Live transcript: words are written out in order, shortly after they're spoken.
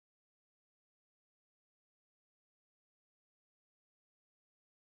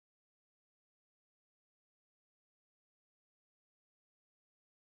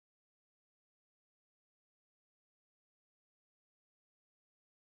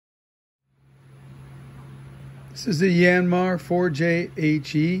This is the Yanmar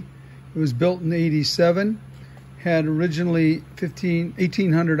 4JHE. It was built in '87. Had originally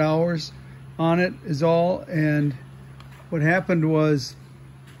 1,800 hours on it is all. And what happened was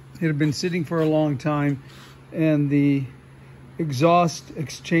it had been sitting for a long time, and the exhaust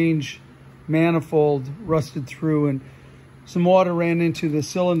exchange manifold rusted through, and some water ran into the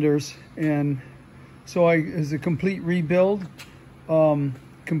cylinders. And so as a complete rebuild,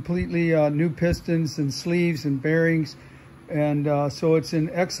 completely new pistons and sleeves and bearings, and so it's in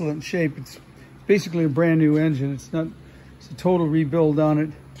excellent shape. It's basically a brand new engine. It's a total rebuild on it.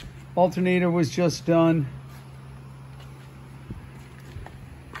 Alternator was just done.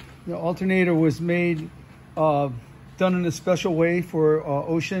 The alternator was made done in a special way for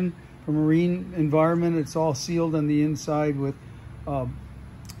ocean, for marine environment. It's all sealed on the inside with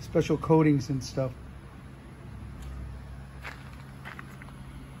special coatings and stuff.